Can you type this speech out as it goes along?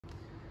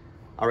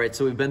All right,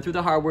 so we've been through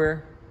the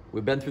hardware,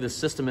 we've been through the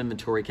system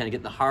inventory, kind of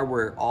getting the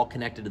hardware all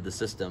connected to the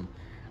system.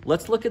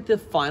 Let's look at the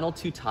final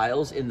two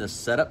tiles in the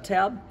setup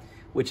tab,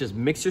 which is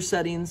mixer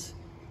settings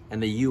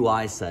and the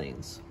UI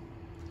settings.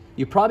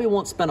 You probably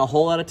won't spend a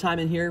whole lot of time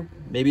in here,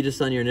 maybe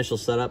just on your initial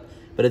setup,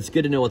 but it's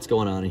good to know what's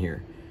going on in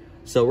here.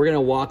 So we're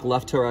gonna walk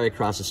left to right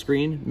across the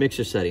screen,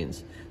 mixer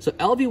settings. So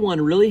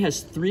LV1 really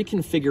has three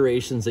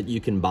configurations that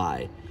you can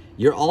buy.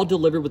 You're all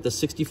delivered with the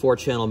 64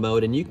 channel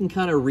mode, and you can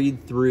kind of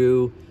read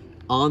through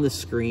on the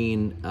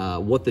screen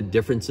what the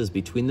difference is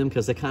between them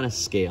because they kind of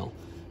scale.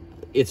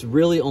 It's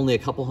really only a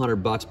couple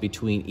 $100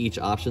 between each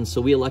option, so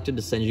we elected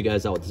to send you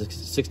guys out with the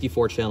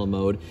 64 channel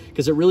mode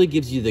because it really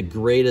gives you the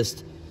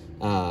greatest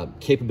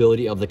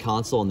capability of the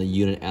console and the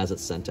unit as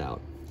it's sent out.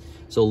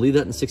 So we'll leave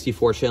that in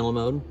 64 channel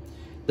mode.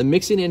 The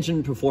mixing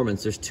engine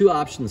performance, there's two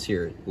options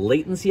here,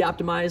 latency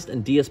optimized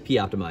and DSP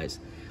optimized.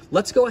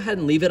 Let's go ahead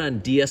and leave it on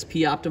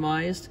DSP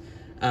optimized.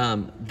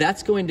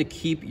 That's going to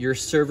keep your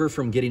server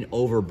from getting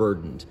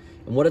overburdened.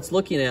 And what it's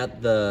looking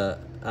at, the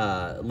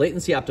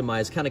latency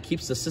optimized kind of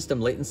keeps the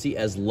system latency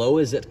as low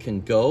as it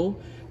can go,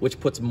 which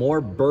puts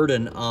more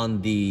burden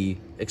on the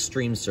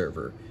extreme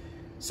server.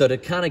 So to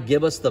kind of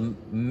give us the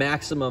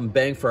maximum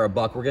bang for our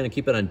buck, we're going to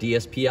keep it on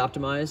DSP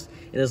optimized.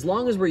 And as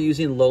long as we're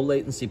using low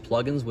latency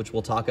plugins, which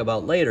we'll talk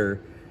about later,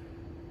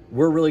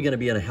 we're really going to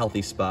be in a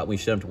healthy spot. We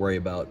shouldn't have to worry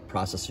about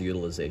processor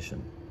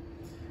utilization.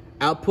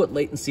 Output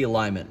latency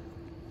alignment.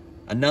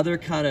 Another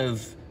kind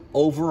of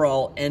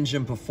overall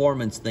engine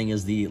performance thing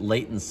is the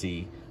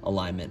latency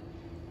alignment.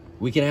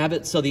 We can have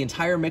it so the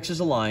entire mix is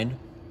aligned,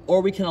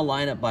 or we can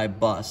align it by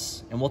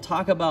bus. And we'll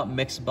talk about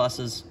mixed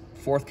buses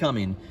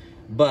forthcoming.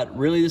 But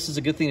really, this is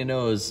a good thing to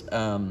know is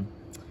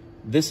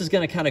this is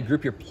going to kind of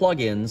group your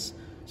plugins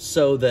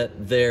so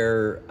that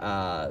they're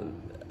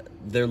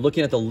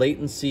looking at the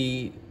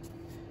latency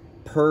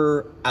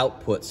per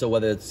output. So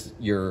whether it's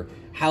your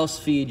house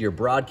feed, your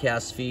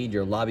broadcast feed,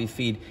 your lobby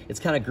feed, it's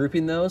kind of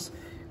grouping those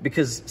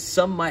because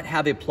some might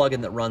have a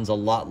plugin that runs a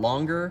lot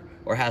longer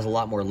or has a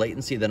lot more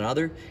latency than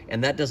other,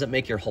 and that doesn't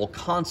make your whole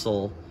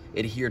console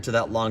adhere to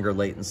that longer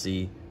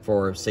latency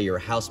for, say, your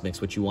house mix,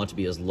 which you want to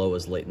be as low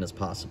as latent as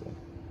possible.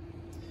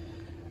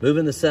 Move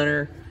in the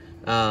center,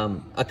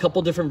 a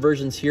couple different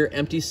versions here,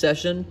 empty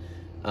session,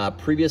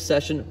 previous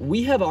session.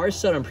 We have ours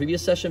set on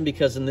previous session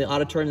because in the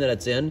auditorium that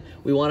it's in,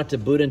 we want it to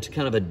boot into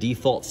kind of a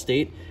default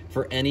state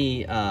for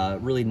any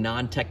really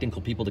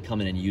non-technical people to come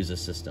in and use the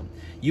system.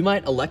 You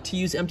might elect to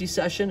use empty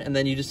session and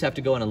then you just have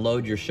to go in and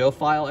load your show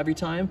file every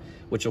time,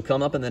 which will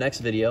come up in the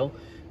next video.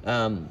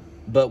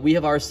 But we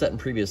have ours set in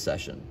previous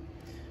session.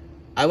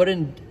 I would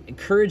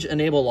encourage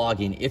enable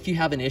logging. If you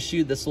have an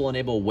issue, this will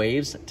enable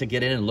Waves to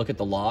get in and look at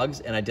the logs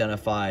and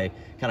identify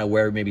kind of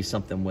where maybe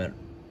something went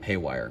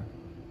haywire.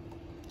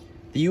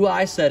 The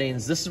UI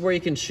settings, this is where you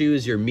can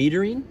choose your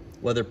metering,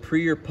 whether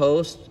pre or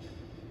post,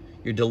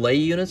 your delay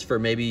units for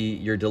maybe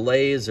your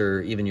delays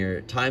or even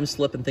your time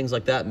slip and things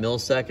like that,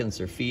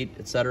 milliseconds or feet,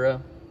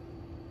 etc.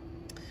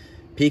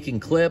 Peak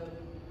and clip,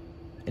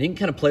 and you can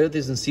kind of play with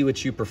these and see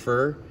what you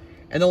prefer.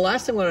 And the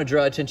last thing I want to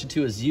draw attention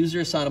to is user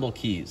assignable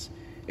keys.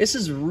 This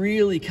is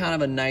really kind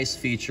of a nice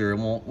feature,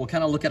 and we'll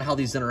kind of look at how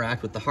these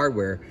interact with the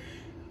hardware.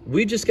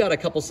 We just got a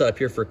couple set up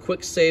here for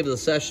quick save of the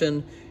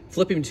session,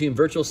 flipping between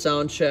virtual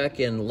sound check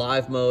and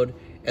live mode,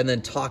 and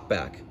then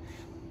talkback.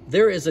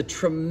 There is a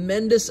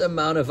tremendous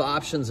amount of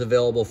options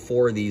available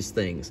for these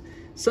things.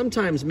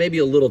 Sometimes maybe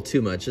a little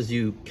too much as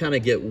you kind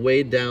of get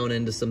way down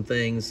into some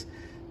things,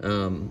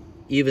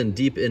 even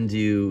deep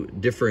into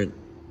different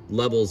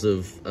levels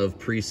of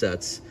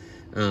presets.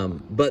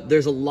 But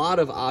there's a lot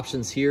of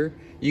options here.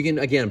 You can,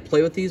 again,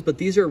 play with these, but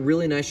these are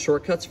really nice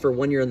shortcuts for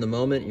when you're in the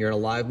moment, you're in a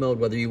live mode,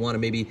 whether you want to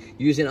maybe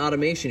use an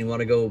automation, you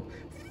want to go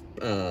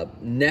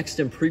next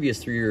and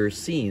previous through your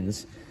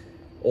scenes,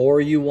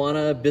 or you want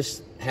to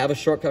just have a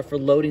shortcut for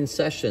loading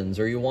sessions,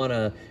 or you want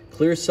to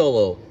clear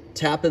solo,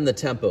 tap in the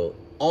tempo.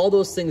 All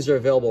those things are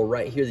available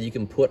right here that you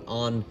can put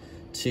onto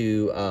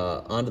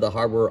the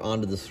hardware,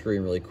 onto the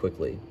screen really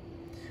quickly.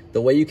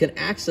 The way you can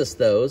access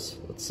those,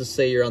 let's just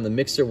say you're on the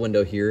mixer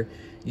window here,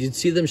 you'd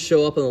see them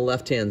show up on the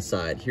left-hand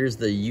side. Here's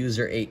the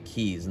user 8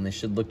 keys, and they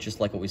should look just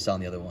like what we saw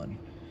in the other one.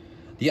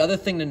 The other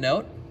thing to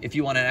note, if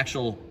you want an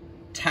actual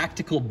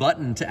tactical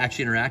button to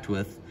actually interact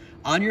with,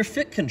 on your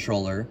Fit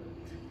controller,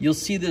 you'll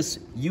see this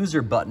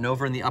user button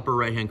over in the upper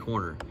right-hand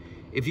corner.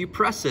 If you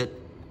press it,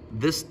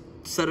 this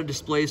set of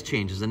displays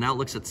changes, and now it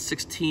looks at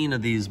 16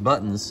 of these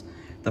buttons.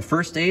 The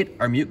first 8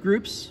 are mute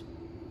groups,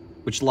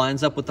 which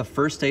lines up with the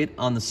first 8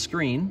 on the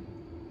screen,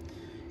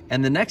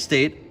 and the next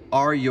 8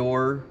 are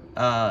your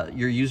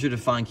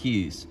user-defined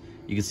keys.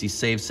 You can see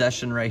save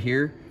session right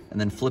here, and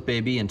then flip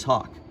AB and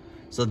talk.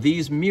 So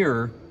these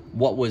mirror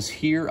what was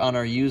here on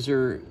our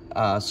user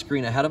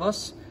screen ahead of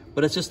us,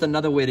 but it's just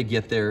another way to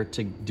get there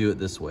to do it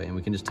this way, and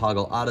we can just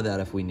toggle out of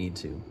that if we need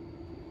to.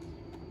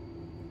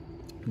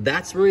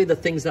 That's really the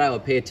things that I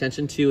would pay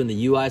attention to in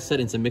the UI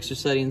settings and mixer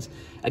settings.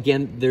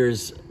 Again,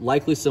 there's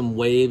likely some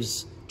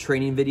Waves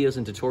training videos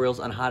and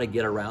tutorials on how to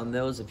get around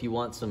those if you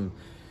want some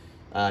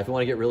if you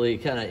want to get really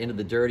kind of into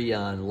the dirty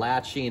on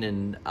latching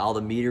and all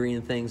the metering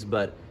and things,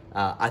 but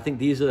I think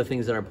these are the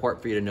things that are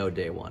important for you to know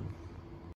day one.